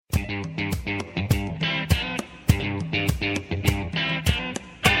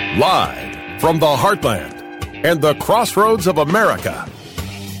Live from the heartland and the crossroads of America,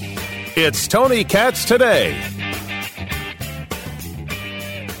 it's Tony Katz Today.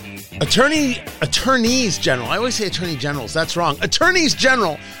 Attorneys general. I always say attorney generals. That's wrong. Attorneys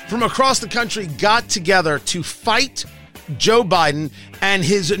general from across the country got together to fight Joe Biden and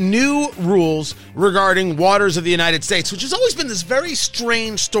his new rules regarding waters of the United States, which has always been this very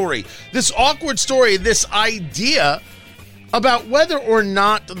strange story, this awkward story, this idea about whether or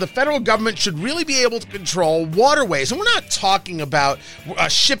not the federal government should really be able to control waterways. And we're not talking about a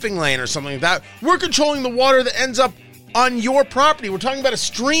shipping lane or something like that. We're controlling the water that ends up on your property. We're talking about a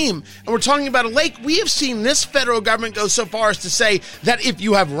stream, and we're talking about a lake. We have seen this federal government go so far as to say that if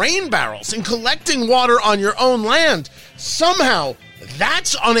you have rain barrels and collecting water on your own land, somehow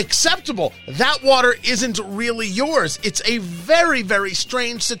that's unacceptable. That water isn't really yours. It's a very, very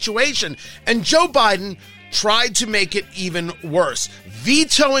strange situation. And Joe Biden tried to make it even worse,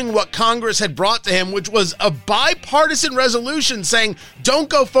 vetoing what Congress had brought to him, which was a bipartisan resolution saying, don't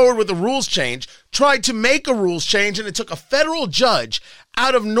go forward with the rules change, tried to make a rules change, and it took a federal judge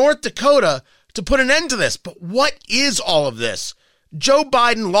out of North Dakota to put an end to this. But what is all of this? Joe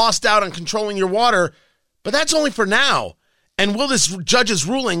Biden lost out on controlling your water, but that's only for now. And will this judge's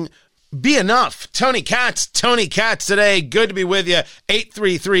ruling be enough? Tony Katz Today. Good to be with you.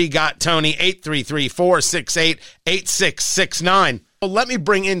 833-GOT-TONY, 833-468-8669. Well, let me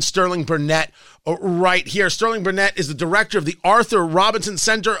bring in Sterling Burnett right here. Sterling Burnett is the director of the Arthur Robinson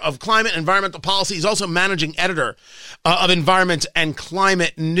Center of Climate and Environmental Policy. He's also managing editor of Environment and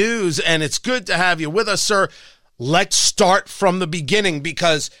Climate News. And it's good to have you with us, sir. Let's start from the beginning,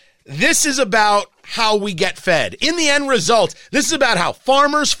 because this is about how we get fed. In the end result, this is about how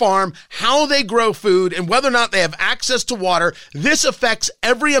farmers farm, how they grow food, and whether or not they have access to water. This affects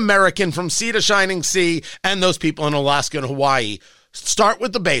every American from sea to shining sea and those people in Alaska and Hawaii. Start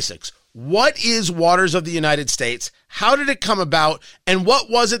with the basics. What is Waters of the United States? How did it come about? And what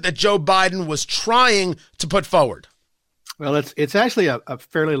was it that Joe Biden was trying to put forward? Well, it's actually a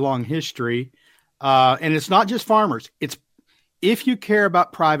fairly long history. And it's not just farmers. It's if you care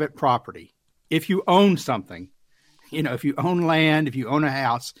about private property, if you own something, if you own land, if you own a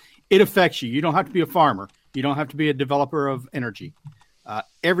house, it affects you. You don't have to be a farmer. You don't have to be a developer of energy.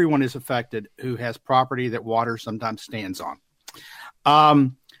 Everyone is affected who has property that water sometimes stands on.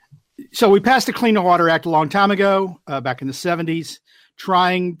 So we passed the Clean Water Act a long time ago, back in the 70s,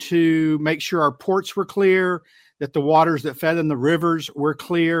 trying to make sure our ports were clear, that the waters that fed in the rivers were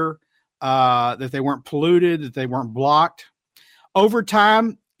clear, that they weren't polluted, that they weren't blocked. Over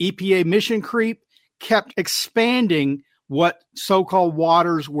time, EPA mission creep kept expanding what so-called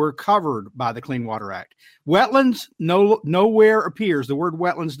waters were covered by the Clean Water Act. Wetlands nowhere appears. The word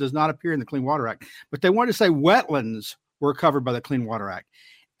wetlands does not appear in the Clean Water Act, but they wanted to say wetlands were covered by the Clean Water Act.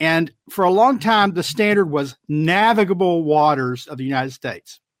 And for a long time, the standard was navigable waters of the United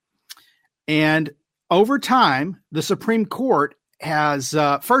States. And over time, the Supreme Court has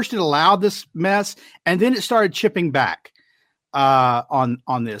first it allowed this mess, and then it started chipping back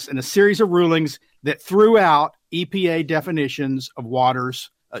on this in a series of rulings that threw out EPA definitions of waters,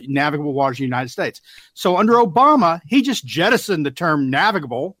 navigable waters of the United States. So under Obama, he just jettisoned the term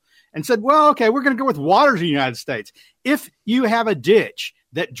navigable and said, well, okay, we're going to go with waters of the United States. If you have a ditch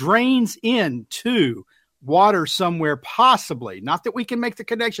that drains into water somewhere, possibly, not that we can make the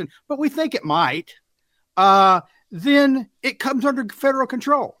connection, but we think it might, then it comes under federal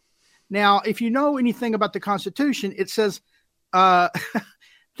control. Now, if you know anything about the Constitution, it says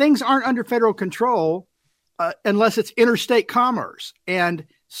things aren't under federal control unless it's interstate commerce. And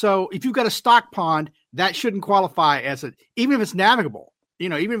so if you've got a stock pond, that shouldn't qualify as even if it's navigable,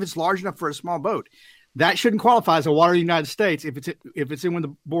 even if it's large enough for a small boat, that shouldn't qualify as a water of the United States if it's in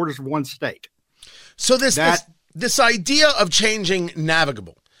the borders of one state. So this idea of changing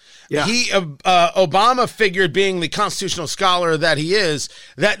navigable, yeah. Obama figured, being the constitutional scholar that he is,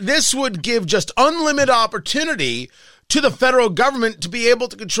 that this would give just unlimited opportunity to the federal government to be able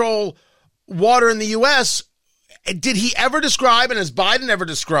to control water in the U.S. Did he ever describe, and has Biden ever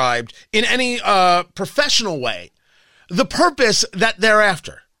described in any professional way, the purpose that they're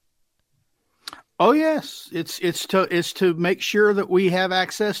after? Oh yes, it's to make sure that we have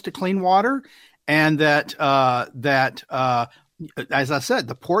access to clean water, and that as I said,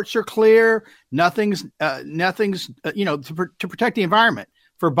 the ports are clear. Nothing's to protect the environment.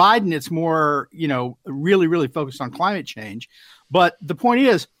 For Biden, it's more really, really focused on climate change. But the point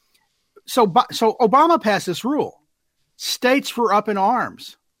is, so Obama passed this rule. States were up in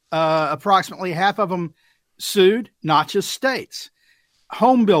arms. Approximately half of them sued, not just states.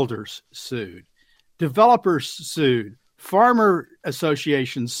 home builders sued, developers sued, farmer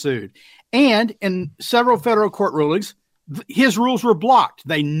associations sued, and in several federal court rulings, his rules were blocked.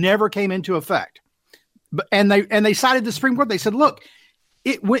 They never came into effect. And they cited the Supreme Court. They said, look,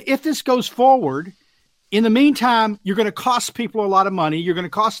 if this goes forward, in the meantime, you're going to cost people a lot of money. You're going to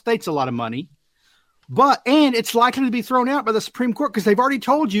cost states a lot of money. And it's likely to be thrown out by the Supreme Court because they've already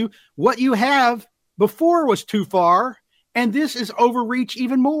told you what you have before was too far, and this is overreach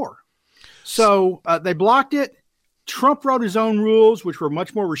even more. So they blocked it. Trump wrote his own rules, which were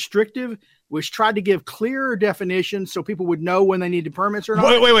much more restrictive, which tried to give clearer definitions so people would know when they needed permits or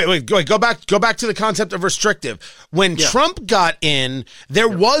not. Wait. Go back to the concept of restrictive. When Trump got in, there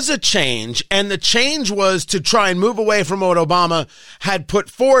was a change, and the change was to try and move away from what Obama had put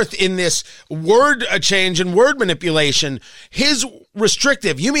forth in this word change and word manipulation. His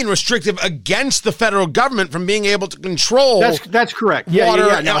restrictive, you mean restrictive against the federal government from being able to control that's correct. Water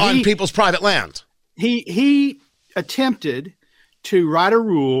on people's private land. He attempted to write a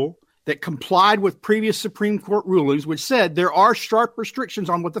rule that complied with previous Supreme Court rulings, which said there are sharp restrictions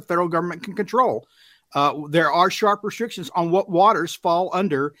on what the federal government can control. There are sharp restrictions on what waters fall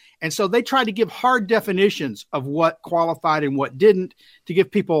under. And so they tried to give hard definitions of what qualified and what didn't to give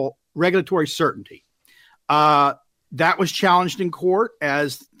people regulatory certainty. That was challenged in court,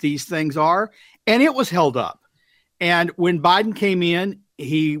 as these things are, and it was held up. And when Biden came in,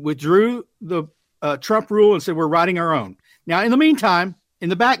 he withdrew the Trump rule and said, we're writing our own. Now, in the meantime, in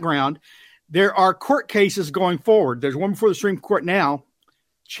the background, there are court cases going forward. There's one before the Supreme Court now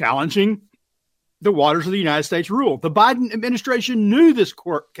challenging the waters of the United States rule. The Biden administration knew this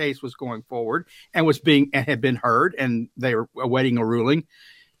court case was going forward and had been heard, and they were awaiting a ruling.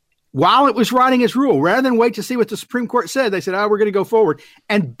 While it was writing its rule, rather than wait to see what the Supreme Court said, they said, we're going to go forward.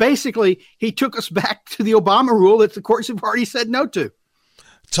 And basically, he took us back to the Obama rule that the courts have already said no to.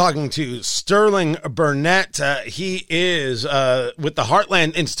 Talking to Sterling Burnett. He is with the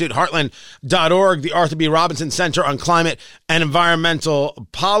Heartland Institute, heartland.org, the Arthur B. Robinson Center on Climate and Environmental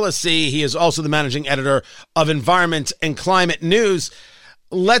Policy. He is also the managing editor of Environment and Climate News.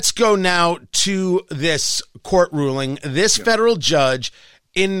 Let's go now to this court ruling. This federal judge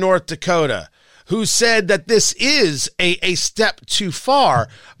in North Dakota who said that this is a step too far.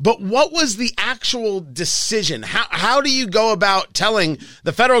 But what was the actual decision? How do you go about telling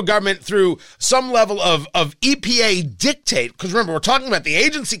the federal government through some level of EPA dictate? Because remember, we're talking about the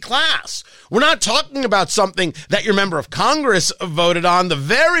agency class. We're not talking about something that your member of Congress voted on. The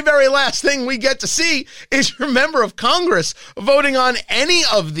very, very last thing we get to see is your member of Congress voting on any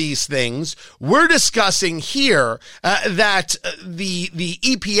of these things. We're discussing here that the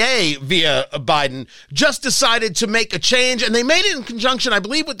EPA via Biden just decided to make a change, and they made it in conjunction, I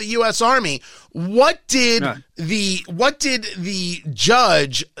believe, with the U.S. Army. What did the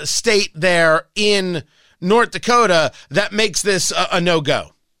judge state there in North Dakota that makes this a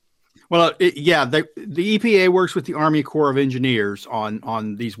no-go? Well, the EPA works with the Army Corps of Engineers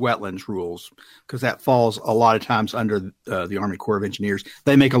on these wetlands rules, because that falls a lot of times under the Army Corps of Engineers.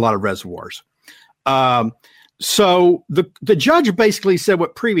 They make a lot of reservoirs. So the judge basically said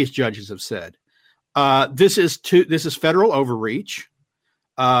what previous judges have said. This is federal overreach.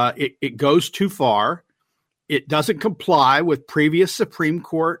 It goes too far. It doesn't comply with previous Supreme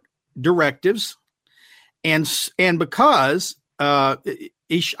Court directives, and because I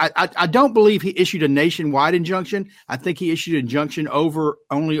don't believe he issued a nationwide injunction. I think he issued an injunction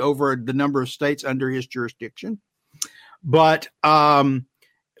only over the number of states under his jurisdiction. But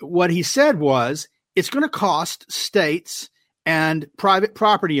what he said was it's going to cost states and private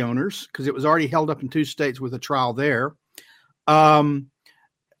property owners, because it was already held up in 2 states with a trial there.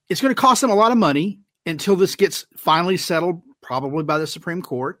 It's going to cost them a lot of money until this gets finally settled, probably by the Supreme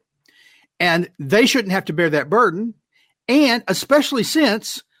Court. And they shouldn't have to bear that burden. And especially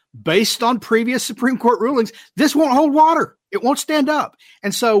since, based on previous Supreme Court rulings, this won't hold water. It won't stand up.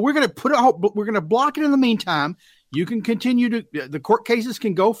 And so we're going to block it in the meantime. You can continue the court cases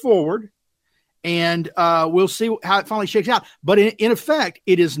can go forward, and we'll see how it finally shakes out. But in effect,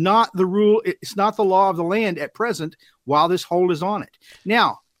 it is not the rule. It's not the law of the land at present while this hold is on it.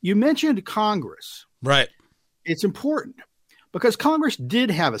 Now, you mentioned Congress. Right. It's important because Congress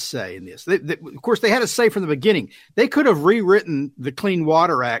did have a say in this. Of course, they had a say from the beginning. They could have rewritten the Clean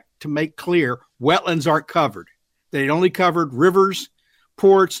Water Act to make clear wetlands aren't covered. They only covered rivers,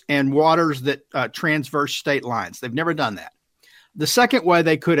 ports, and waters that transverse state lines. They've never done that. The second way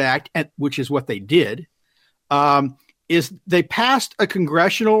they could act, which is what they did, is they passed a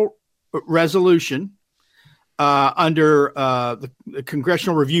congressional resolution under the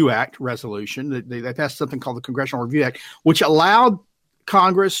Congressional Review Act resolution. They passed something called the Congressional Review Act, which allowed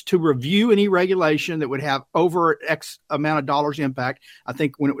Congress to review any regulation that would have over X amount of dollars impact. I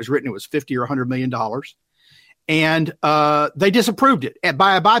think when it was written, it was $50 or $100 million. And they disapproved it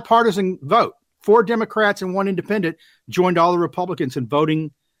by a bipartisan vote. 4 Democrats and 1 independent joined all the Republicans in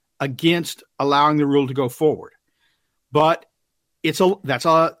voting against allowing the rule to go forward. But though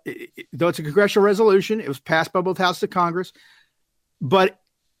it's a congressional resolution, it was passed by both houses of Congress. But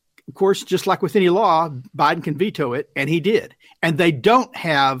of course, just like with any law, Biden can veto it, and he did. And they don't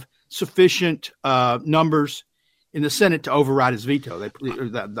have sufficient numbers in the Senate to override his veto.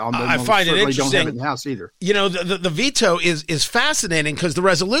 I find it interesting. Don't have it in the House either. You know, the veto is fascinating because the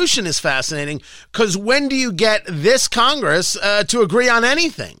resolution is fascinating because when do you get this Congress to agree on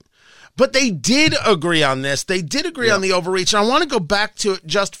anything? But they did agree on this. They did agree on the overreach. And I want to go back to it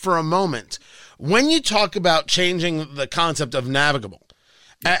just for a moment. When you talk about changing the concept of navigable,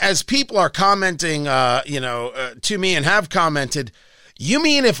 as people are commenting, to me and have commented, you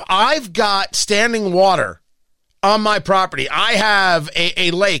mean if I've got standing water on my property, I have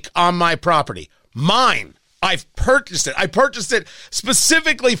a lake on my property, mine, I've purchased it. I purchased it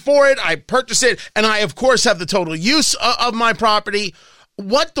specifically for it. I purchased it, and I, of course, have the total use of my property.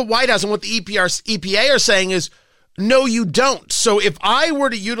 What the White House and what the EPA are saying is, no, you don't. So if I were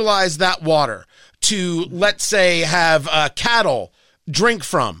to utilize that water to, let's say, have cattle drink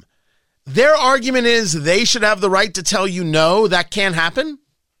from, their argument is they should have the right to tell you, no, that can't happen?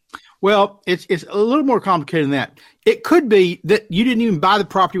 Well, it's a little more complicated than that. It could be that you didn't even buy the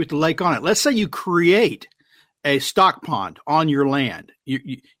property with the lake on it. Let's say you create a stock pond on your land.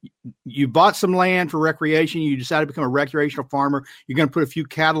 You bought some land for recreation. You decided to become a recreational farmer. You're going to put a few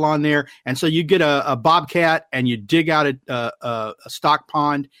cattle on there. And so you get a bobcat and you dig out a stock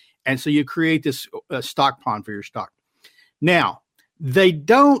pond. And so you create this stock pond for your stock. Now,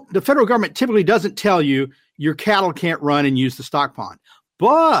 the federal government typically doesn't tell you your cattle can't run and use the stock pond.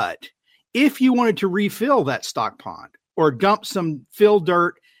 But if you wanted to refill that stock pond or dump some fill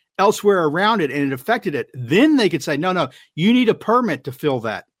dirt elsewhere around it and it affected it, then they could say, no, you need a permit to fill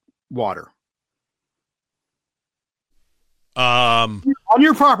that water. On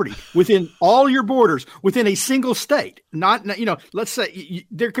your property, within all your borders, within a single state. Let's say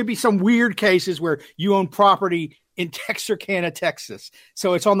there could be some weird cases where you own property in Texarkana, Texas.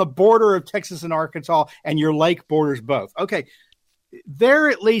 So it's on the border of Texas and Arkansas and your lake borders both. Okay. There,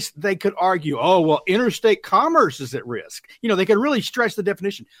 at least they could argue, interstate commerce is at risk. They could really stretch the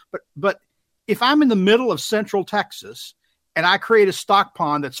definition. But if I'm in the middle of central Texas and I create a stock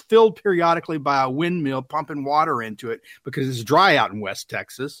pond that's filled periodically by a windmill pumping water into it because it's dry out in West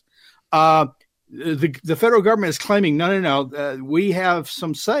Texas, the federal government is claiming, no, we have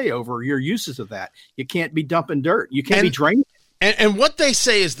some say over your uses of that. You can't be dumping dirt. You can't be draining. And what they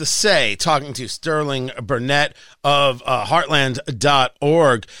say is the say, talking to Sterling Burnett of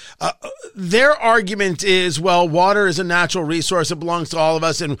heartland.org, their argument is, well, water is a natural resource. It belongs to all of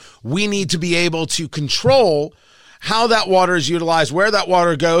us, and we need to be able to control how that water is utilized, where that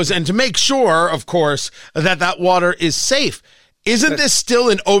water goes, and to make sure, of course, that water is safe. Isn't this still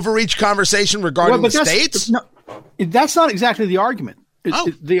an overreach conversation regarding the states? No, that's not exactly the argument.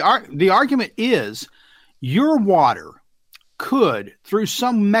 The argument is your water could, through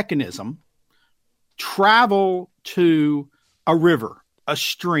some mechanism, travel to a river, a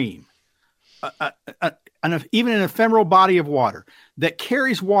stream, even an ephemeral body of water that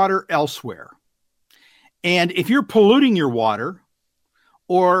carries water elsewhere. And if you're polluting your water,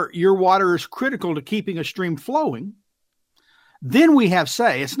 or your water is critical to keeping a stream flowing, then we have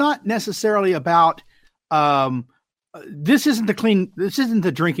say. It's not necessarily about this isn't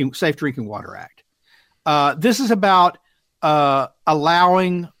the Safe Drinking Water Act. This is about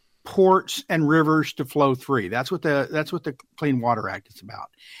allowing ports and rivers to flow free. That's what the Clean Water Act is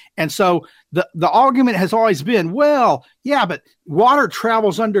about. And so the argument has always been, well, yeah, but water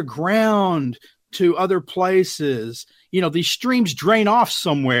travels underground to other places. These streams drain off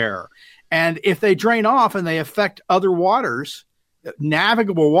somewhere. And if they drain off and they affect other waters,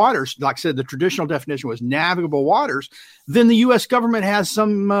 navigable waters, like I said, the traditional definition was navigable waters, then the U.S. government has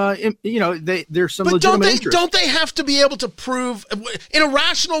some, there's some legitimate interest. Don't they have to be able to prove, in a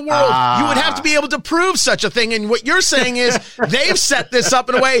rational world, you would have to be able to prove such a thing. And what you're saying is they've set this up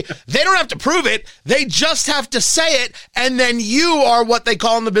in a way, they don't have to prove it. They just have to say it. And then you are what they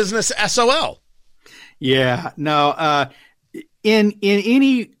call in the business SOL. Yeah, no, in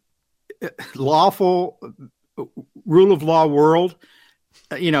any lawful rule of law world,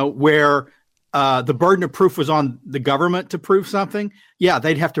 where the burden of proof was on the government to prove something, yeah,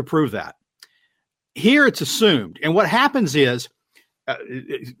 they'd have to prove that. Here it's assumed. And what happens is,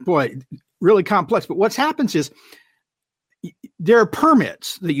 really complex, but what happens is there are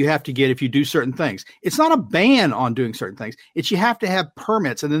permits that you have to get if you do certain things. It's not a ban on doing certain things. It's you have to have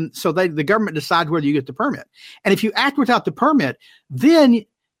permits. And then so the government decides whether you get the permit. And if you act without the permit, then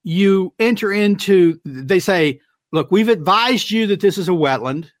you enter into, they say, look, we've advised you that this is a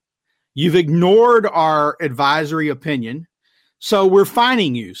wetland. You've ignored our advisory opinion. So we're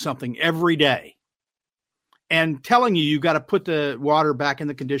fining you something every day and telling you you've got to put the water back in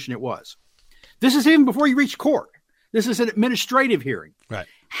the condition it was. This is even before you reach court. This is an administrative hearing. Right.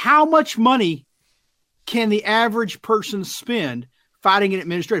 How much money can the average person spend fighting an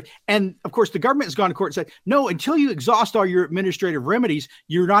administrative? And of course, the government has gone to court and said, no, until you exhaust all your administrative remedies,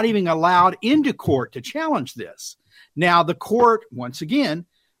 you're not even allowed into court to challenge this. Now, the court, once again,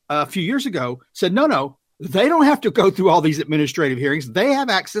 a few years ago said, no, they don't have to go through all these administrative hearings. They have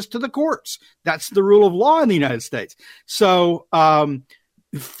access to the courts. That's the rule of law in the United States. So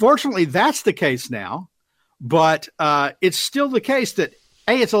fortunately, that's the case now. But it's still the case that,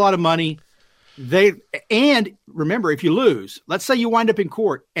 A, it's a lot of money. And remember, if you lose, let's say you wind up in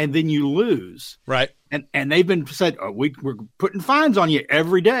court and then you lose. Right. And they've been said, we're putting fines on you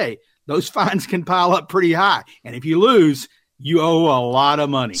every day. Those fines can pile up pretty high. And if you lose, you owe a lot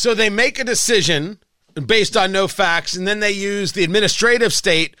of money. So they make a decision based on no facts, and then they use the administrative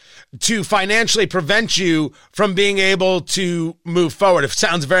state to financially prevent you from being able to move forward. It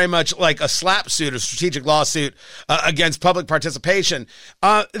sounds very much like a SLAPP suit, a strategic lawsuit against public participation.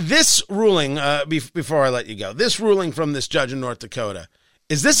 This ruling, before I let you go, this ruling from this judge in North Dakota,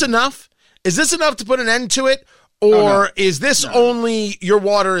 is this enough? Is this enough to put an end to it? Or is this only your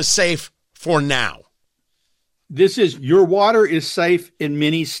water is safe for now? This is your water is safe in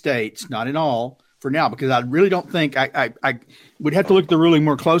many states, not in all. For now, because I really don't think I would have to look at the ruling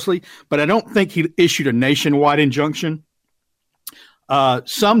more closely, but I don't think he issued a nationwide injunction.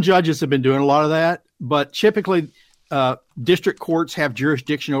 Some judges have been doing a lot of that, but typically district courts have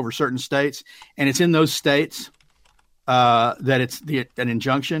jurisdiction over certain states, and it's in those states that it's an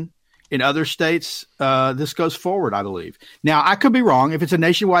injunction. In other states, this goes forward, I believe. Now, I could be wrong. If it's a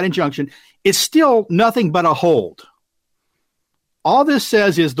nationwide injunction, it's still nothing but a hold. All this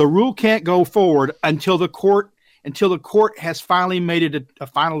says is the rule can't go forward until the court has finally made it a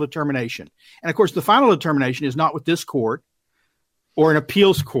final determination. And of course, the final determination is not with this court or an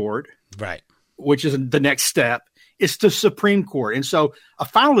appeals court, right? Which is the next step. It's the Supreme Court. And so a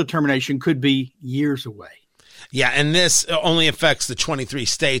final determination could be years away. Yeah, and this only affects the 23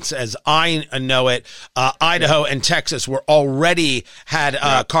 states as I know it. Idaho and Texas were already had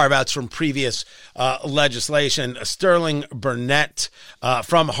carve-outs from previous legislation. Sterling Burnett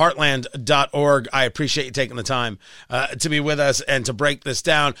from heartland.org. I appreciate you taking the time to be with us and to break this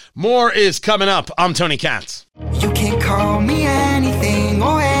down. More is coming up. I'm Tony Katz. You can call me anything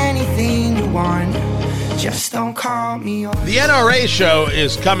or anything you want. Just don't call me. The NRA show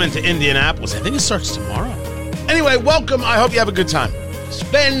is coming to Indianapolis. I think it starts tomorrow. Anyway, welcome. I hope you have a good time.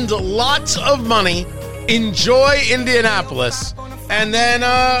 Spend lots of money, enjoy Indianapolis, and then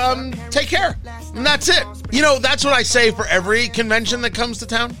take care. And that's it. You know, that's what I say for every convention that comes to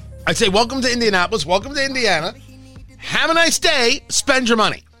town. I say, welcome to Indianapolis, welcome to Indiana. Have a nice day. Spend your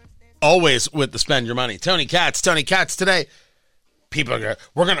money. Always with the spend your money. Tony Katz today. People are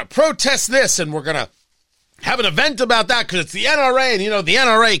we're going to protest this, and we're going to have an event about that because it's the NRA, and, you know, the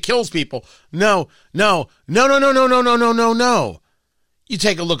NRA kills people. No. You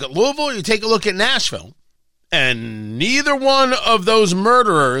take a look at Louisville, you take a look at Nashville, and neither one of those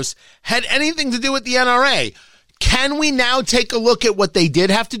murderers had anything to do with the NRA. Can we now take a look at what they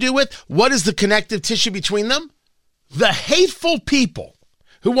did have to do with? What is the connective tissue between them? The hateful people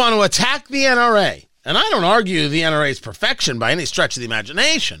who want to attack the NRA, and I don't argue the NRA's perfection by any stretch of the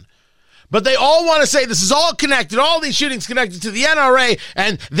imagination, but they all want to say this is all connected, all these shootings connected to the NRA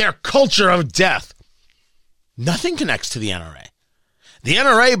and their culture of death. Nothing connects to the NRA. The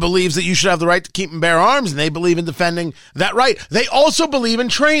NRA believes that you should have the right to keep and bear arms, and they believe in defending that right. They also believe in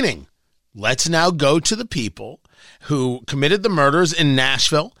training. Let's now go to the people who committed the murders in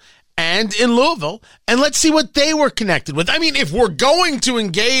Nashville and in Louisville, and let's see what they were connected with. I mean, if we're going to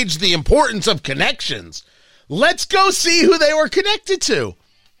engage the importance of connections, let's go see who they were connected to.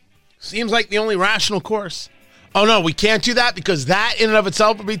 Seems like the only rational course. Oh, no, we can't do that because that in and of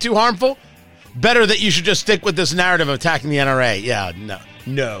itself would be too harmful? Better that you should just stick with this narrative of attacking the NRA. Yeah,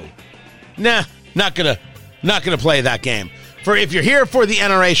 no. Nah, not gonna play that game. For if you're here for the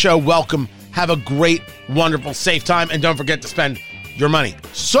NRA show, welcome. Have a great, wonderful, safe time, and don't forget to spend your money.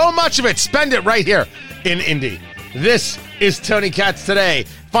 So much of it, spend it right here in Indy. This is Tony Katz Today.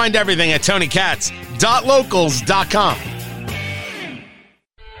 Find everything at tonykatz.locals.com.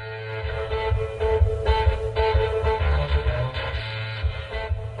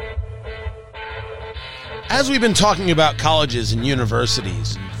 As we've been talking about colleges and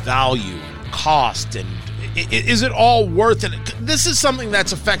universities, and value and cost, and is it all worth it? This is something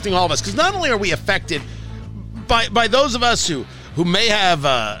that's affecting all of us, because not only are we affected by those of us who may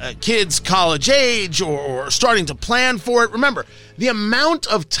have kids college age or starting to plan for it. Remember, the amount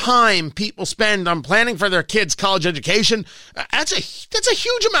of time people spend on planning for their kids' college education, that's a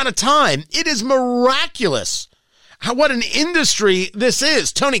huge amount of time. It is miraculous what an industry this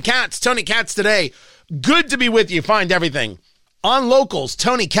is. Tony Katz Today. Good to be with you. Find everything on Locals,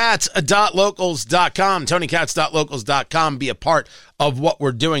 TonyKatz.locals.com, TonyKatz.locals.com. Be a part of what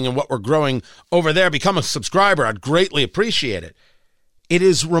we're doing and what we're growing over there. Become a subscriber. I'd greatly appreciate it. It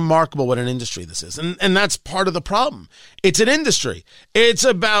is remarkable what an industry this is. And that's part of the problem. It's an industry. It's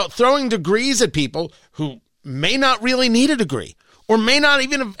about throwing degrees at people who may not really need a degree, or may not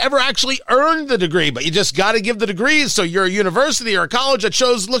even have ever actually earned the degree, but you just got to give the degrees. So you're a university or a college that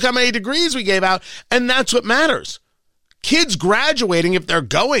shows, look how many degrees we gave out. And that's what matters. Kids graduating, if they're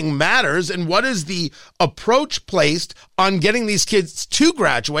going, matters. And what is the approach placed on getting these kids to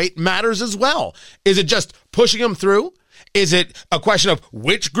graduate matters as well. Is it just pushing them through? Is it a question of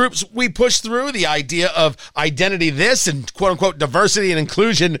which groups we push through? The idea of identity this and quote unquote diversity and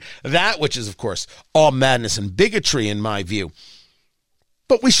inclusion that, which is of course all madness and bigotry in my view.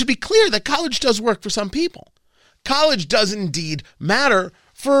 But we should be clear that college does work for some people. College does indeed matter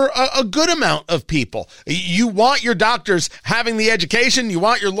for a good amount of people. You want your doctors having the education. You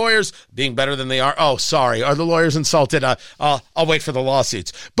want your lawyers being better than they are. Oh, sorry. Are the lawyers insulted? I'll wait for the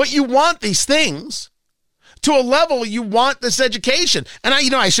lawsuits. But you want these things to a level. You want this education. And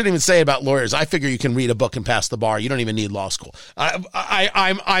I shouldn't even say it about lawyers. I figure you can read a book and pass the bar. You don't even need law school.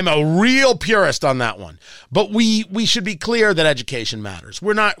 I'm a real purist on that one. But we should be clear that education matters.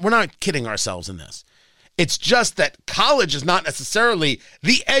 We're not kidding ourselves in this. It's just that college is not necessarily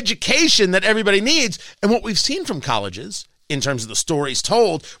the education that everybody needs. And what we've seen from colleges, in terms of the stories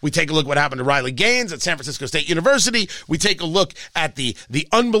told, we take a look at what happened to Riley Gaines at San Francisco State University. We take a look at the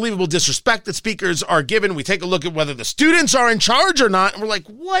unbelievable disrespect that speakers are given. We take a look at whether the students are in charge or not. And we're like,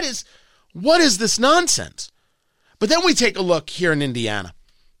 what is this nonsense? But then we take a look here in Indiana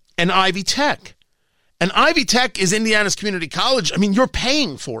and Ivy Tech. And Ivy Tech is Indiana's community college. I mean, you're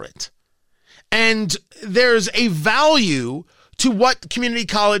paying for it. And there's a value to what community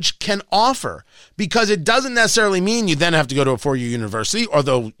college can offer, because it doesn't necessarily mean you then have to go to a four-year university,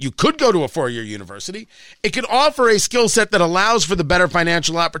 although you could go to a four-year university. It can offer a skill set that allows for the better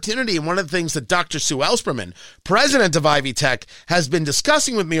financial opportunity. And one of the things that Dr. Sue Elsperman, president of Ivy Tech, has been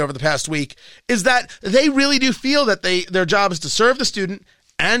discussing with me over the past week is that they really do feel that their job is to serve the student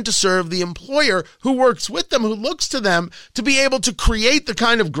and to serve the employer who works with them, who looks to them to be able to create the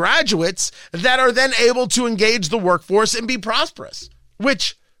kind of graduates that are then able to engage the workforce and be prosperous,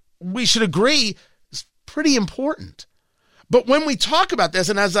 which we should agree is pretty important. But when we talk about this,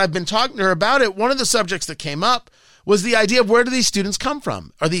 and as I've been talking to her about it, one of the subjects that came up was the idea of where do these students come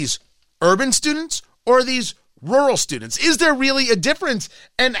from? Are these urban students or are these rural students? Is there really a difference?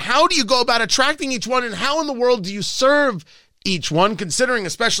 And how do you go about attracting each one? And how in the world do you serve each one, considering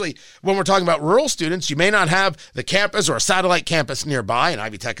especially when we're talking about rural students, you may not have the campus or a satellite campus nearby, and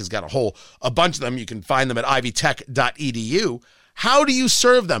Ivy Tech has got a bunch of them. You can find them at ivytech.edu. How do you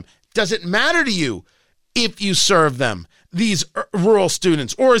serve them? Does it matter to you if you serve them, these rural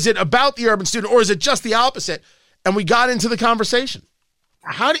students, or is it about the urban student, or is it just the opposite? And we got into the conversation.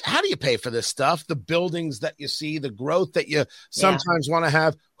 How do you pay for this stuff? The buildings that you see, the growth that you sometimes want to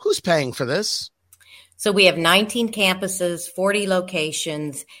have. Who's paying for this? So we have 19 campuses, 40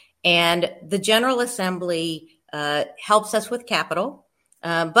 locations, and the General Assembly helps us with capital.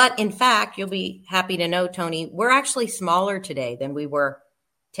 But in fact, you'll be happy to know, Tony, we're actually smaller today than we were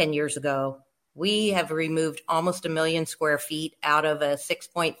 10 years ago. We have removed almost 1 million square feet out of a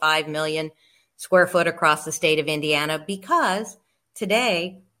 6.5 million square foot across the state of Indiana, because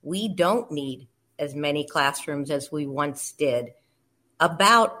today we don't need as many classrooms as we once did.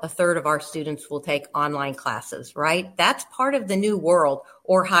 About a third of our students will take online classes, right? That's part of the new world,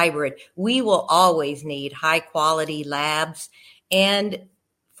 or hybrid. We will always need high quality labs. And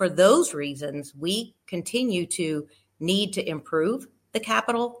for those reasons, we continue to need to improve the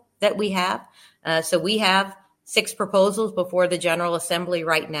capital that we have. So we have 6 proposals before the General Assembly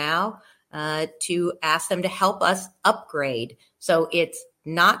right now to ask them to help us upgrade. So it's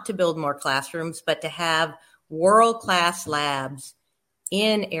not to build more classrooms, but to have world-class labs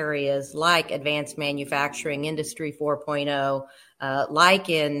in areas like advanced manufacturing, Industry 4.0, like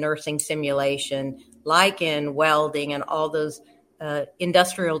in nursing simulation, like in welding and all those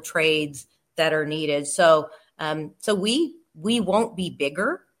industrial trades that are needed. So we won't be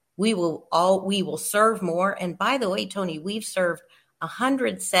bigger. we will serve more. And by the way, Tony, we've served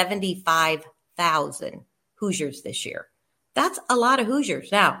 175,000 Hoosiers this year. That's a lot of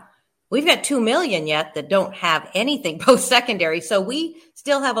Hoosiers. Now, we've got 2 million yet that don't have anything post-secondary. So we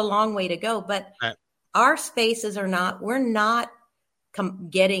still have a long way to go, but our spaces we're not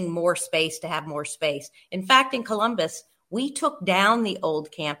getting more space to have more space. In fact, in Columbus, we took down the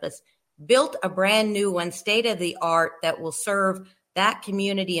old campus, built a brand new one, state of the art, that will serve that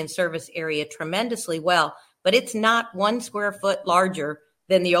community and service area tremendously well. But it's not 1 square foot larger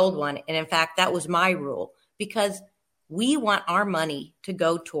than the old one. And in fact, that was my rule, because we want our money to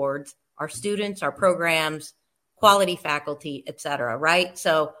go towards our students, our programs, quality faculty, et cetera, right?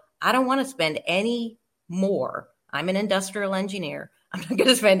 So I don't want to spend any more. I'm an industrial engineer. I'm not going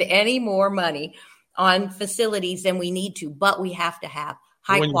to spend any more money on facilities than we need to, but we have to have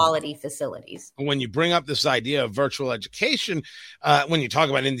high quality facilities. When you bring up this idea of virtual education, when you talk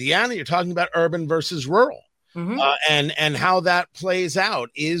about Indiana, you're talking about urban versus rural, and how that plays out.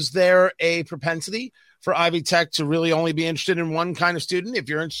 Is there a propensity for Ivy Tech to really only be interested in one kind of student? If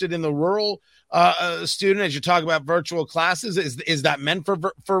you're interested in the rural student, as you talk about virtual classes, is that meant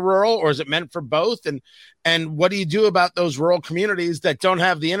for rural, or is it meant for both? And what do you do about those rural communities that don't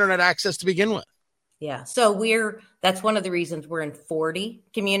have the internet access to begin with? Yeah. So that's one of the reasons we're in 40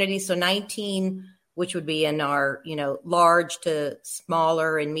 communities. So 19, which would be in our, large to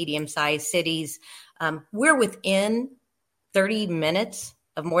smaller and medium-sized cities. We're within 30 minutes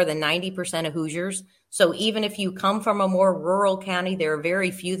of more than 90% of Hoosiers. So even if you come from a more rural county, there are very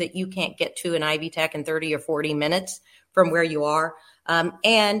few that you can't get to an Ivy Tech in 30 or 40 minutes from where you are.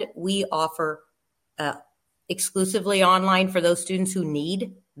 And we offer exclusively online for those students who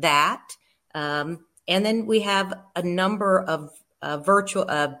need that. And then we have a number of virtual,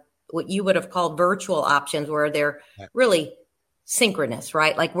 what you would have called virtual options, where they're really synchronous,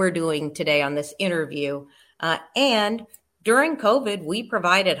 right? Like we're doing today on this interview. And during COVID, we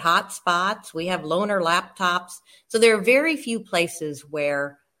provided hotspots. We have loaner laptops. So there are very few places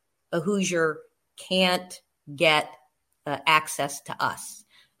where a Hoosier can't get access to us.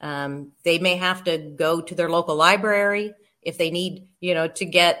 They may have to go to their local library if they need,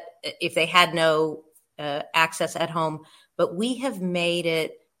 if they had no access at home. But we have made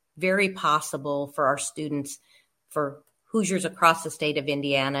it very possible for our students, for Hoosiers across the state of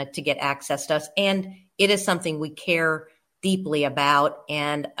Indiana, to get access to us. And it is something we care deeply about.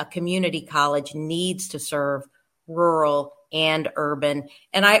 And a community college needs to serve rural and urban.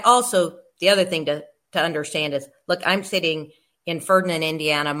 And the other thing to understand is, look, I'm sitting in Ferdinand,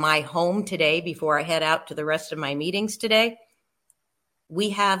 Indiana, my home today, before I head out to the rest of my meetings today.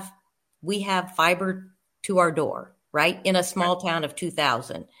 We have fiber to our door, right? In a small town of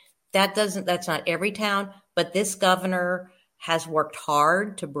 2,000. That's not every town, but this governor has worked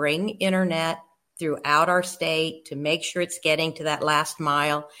hard to bring internet throughout our state to make sure it's getting to that last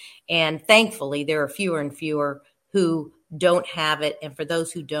mile. And thankfully, there are fewer and fewer who don't have it. And for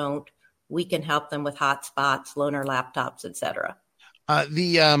those who don't, we can help them with hotspots, loaner laptops, et cetera.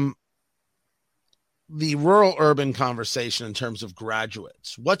 The rural urban conversation in terms of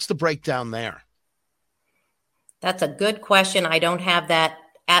graduates, what's the breakdown there? That's a good question. I don't have that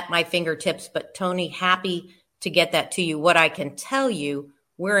at my fingertips, but Tony, happy to get that to you. What I can tell you,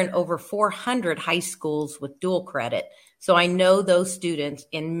 we're in over 400 high schools with dual credit. So I know those students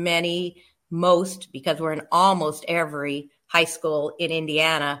because we're in almost every high school in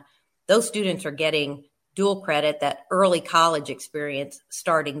Indiana, those students are getting dual credit, that early college experience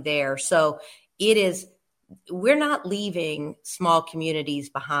starting there. So we're not leaving small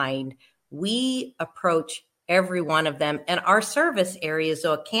communities behind. We approach every one of them. And our service areas,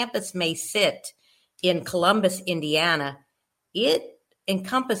 though a campus may sit in Columbus, Indiana, it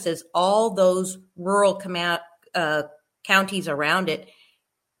encompasses all those rural counties around it.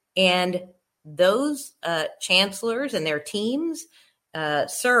 And those chancellors and their teams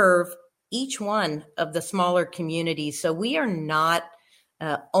serve each one of the smaller communities. So we are not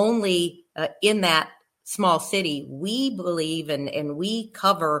only in that small city. We believe and we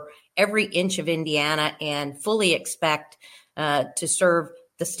cover every inch of Indiana and fully expect to serve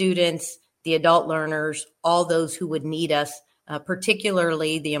the students, the adult learners, all those who would need us,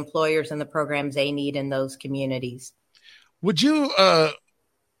 particularly the employers and the programs they need in those communities. Would you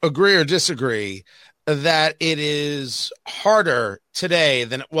agree or disagree that it is harder today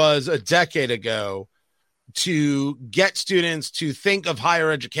than it was a decade ago to get students to think of higher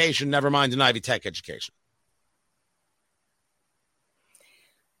education, never mind an Ivy Tech education?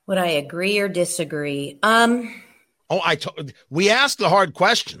 Would I agree or disagree? We ask the hard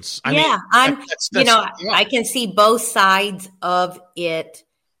questions. I can see both sides of it.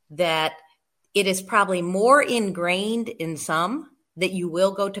 that it is probably more ingrained in some that you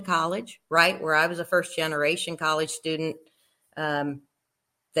will go to college, right? Where I was a first generation college student,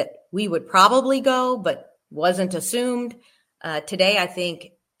 that we would probably go, but wasn't assumed. Today, I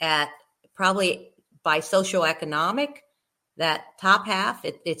think at probably by socioeconomic, that top half,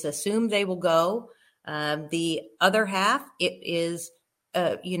 it's assumed they will go. The other half, it is,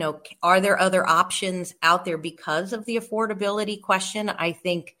 are there other options out there because of the affordability question? I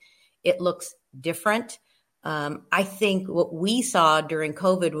think it looks different. I think what we saw during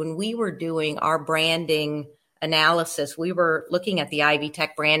COVID when we were doing our branding analysis, we were looking at the Ivy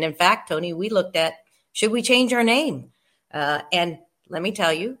Tech brand. In fact, Tony, we looked at, should we change our name? And let me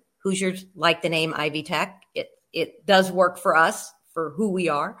tell you, Hoosiers like the name Ivy Tech. It does work for us, for who we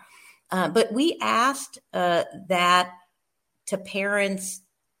are. But we asked that to parents,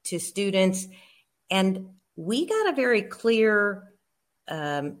 to students, and we got a very clear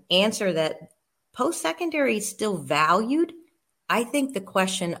answer that post-secondary is still valued. I think the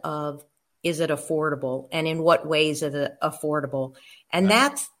question of, is it affordable, and in what ways is it affordable? And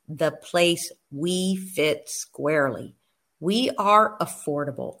that's the place we fit squarely. We are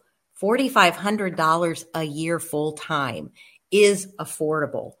affordable. $4,500 a year full time is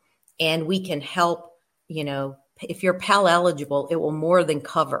affordable. And we can help, if you're Pell eligible, it will more than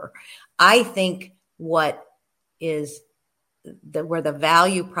cover. I think what is where the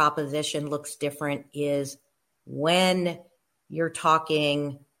value proposition looks different is when you're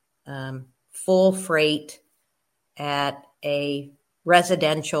talking full freight at a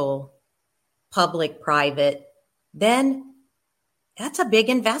residential, public, private, then that's a big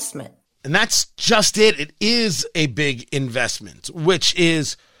investment. And that's just it. It is a big investment, which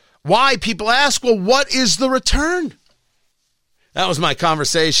is why people ask, well, what is the return? That was my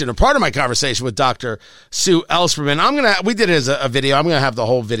conversation, or part of my conversation with Dr. Sue Ellspermann. We did it as a video. I'm going to have the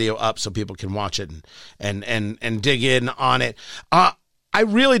whole video up so people can watch it and dig in on it. I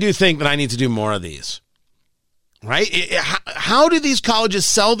really do think that I need to do more of these. Right? How do these colleges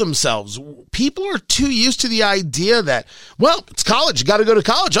sell themselves? People are too used to the idea that, well, it's college. You got to go to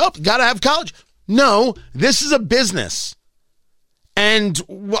college. Oh, you got to have college. No, this is a business. And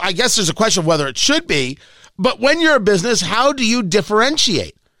I guess there's a question of whether it should be. But when you're a business, how do you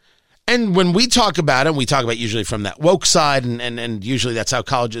differentiate? And when we talk about it, we talk about usually from that woke side, and usually that's how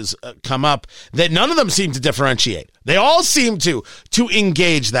colleges come up, that none of them seem to differentiate. They all seem to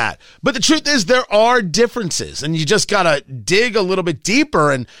engage that. But the truth is there are differences, and you just got to dig a little bit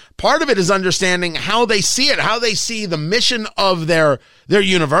deeper. And part of it is understanding how they see it, how they see the mission of their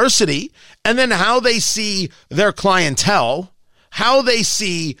university, and then how they see their clientele, how they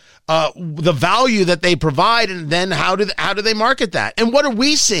see the value that they provide, and then how do they market that? And what are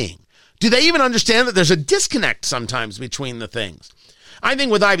we seeing? Do they even understand that there's a disconnect sometimes between the things? I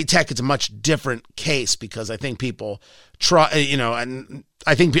think with Ivy Tech, it's a much different case because I think people try, and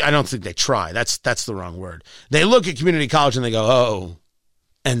I don't think they try. That's the wrong word. They look at community college and they go, oh,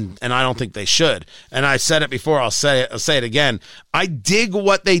 and I don't think they should. And I said it before, I'll say it again. I dig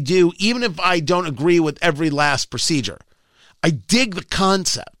what they do, even if I don't agree with every last procedure. I dig the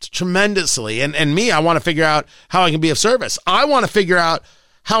concept tremendously. And me, I want to figure out how I can be of service. I want to figure out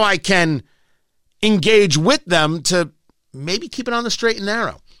how I can engage with them to maybe keep it on the straight and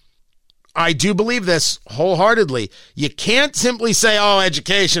narrow. I do believe this wholeheartedly. You can't simply say, oh,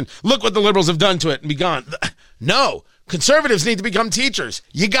 education, look what the liberals have done to it and be gone. No, conservatives need to become teachers.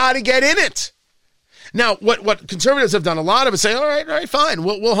 You got to get in it. Now, what conservatives have done a lot of is say, all right, fine,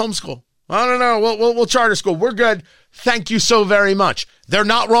 we'll homeschool. I don't know, we'll charter school. We're good. Thank you so very much. They're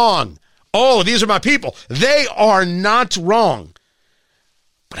not wrong. Oh, these are my people. They are not wrong.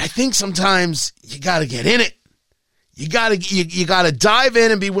 But I think sometimes you got to get in it. You got to dive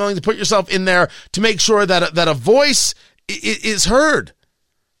in and be willing to put yourself in there to make sure that a voice is heard.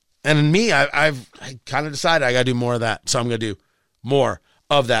 And in me, I kind of decided I got to do more of that. So I'm going to do more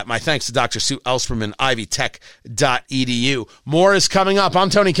of that. My thanks to Dr. Sue Ellspermann, ivytech.edu. More is coming up. I'm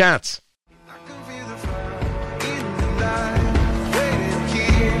Tony Katz.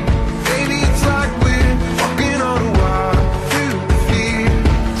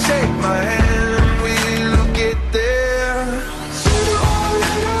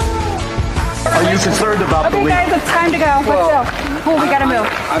 Are you concerned about the leak? Okay, guys, it's time to go. Let's go. We got to move.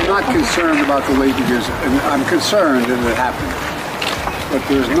 I'm not concerned about the leakages. I'm concerned that it happened. But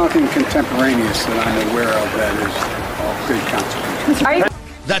there's nothing contemporaneous that I'm aware of that is of great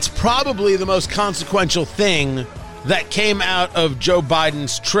consequence. That's probably the most consequential thing that came out of Joe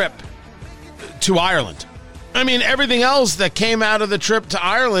Biden's trip to Ireland. I mean, everything else that came out of the trip to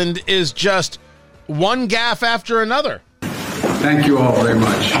Ireland is just one gaffe after another. Thank you all very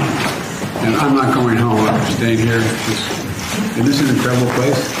much. And I'm not going home. I'm staying here. And this is an incredible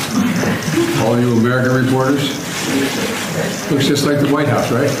place. All you American reporters. Looks just like the White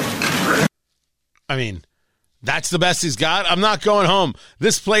House, right? I mean, that's the best he's got. I'm not going home.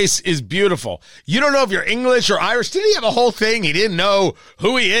 This place is beautiful. You don't know if you're English or Irish. Didn't he have a whole thing? He didn't know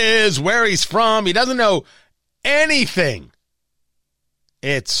who he is, where he's from. He doesn't know anything.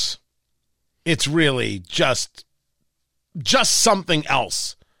 It's really just something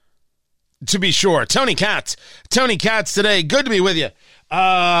else, to be sure. Tony Katz today. Good to be with you.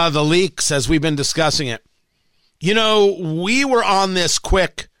 The leaks, as we've been discussing it. You know, we were on this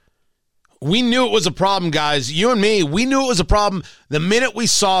quick. We knew it was a problem, guys. You and me, we knew it was a problem the minute we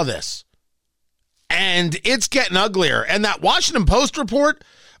saw this. And it's getting uglier. And that Washington Post report,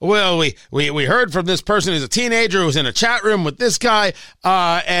 well, we heard from this person who's a teenager who was in a chat room with this guy,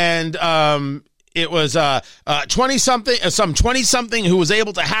 and it was 20-something who was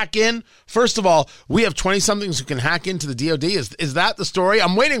able to hack in. First of all, we have 20-somethings who can hack into the DOD. Is that the story?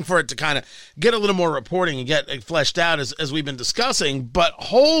 I'm waiting for it to kind of get a little more reporting and get it fleshed out as we've been discussing. But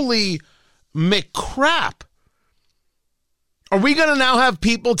holy McCrap. Are we going to now have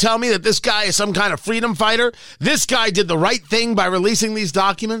people tell me that this guy is some kind of freedom fighter? This guy did the right thing by releasing these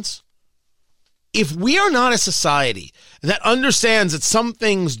documents? If we are not a society that understands that some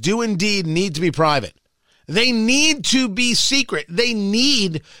things do indeed need to be private, they need to be secret, they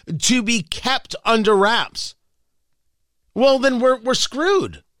need to be kept under wraps, well, then we're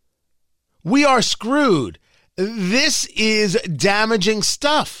screwed. We are screwed. This is damaging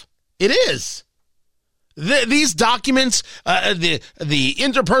stuff. It is. These documents, the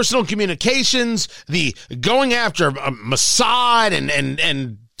interpersonal communications, the going after Mossad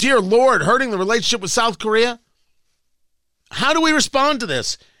and dear Lord, hurting the relationship with South Korea. How do we respond to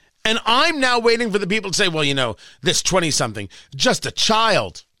this? And I'm now waiting for the people to say, well, you know, this 20-something, just a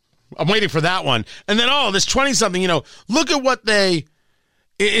child. I'm waiting for that one. And then, this 20-something, you know, look at what look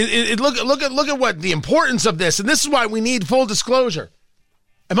at what the importance of this. And this is why we need full disclosure.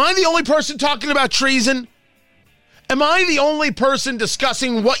 Am I the only person talking about treason? Am I the only person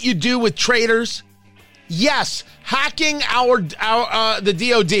discussing what you do with traitors? Yes, hacking the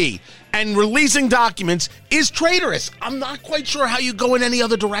DOD and releasing documents is traitorous. I'm not quite sure how you go in any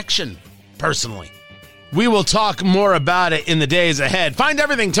other direction, personally. We will talk more about it in the days ahead. Find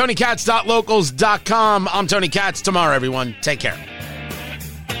everything, TonyKatz.locals.com. I'm Tony Katz. Tomorrow, everyone. Take care.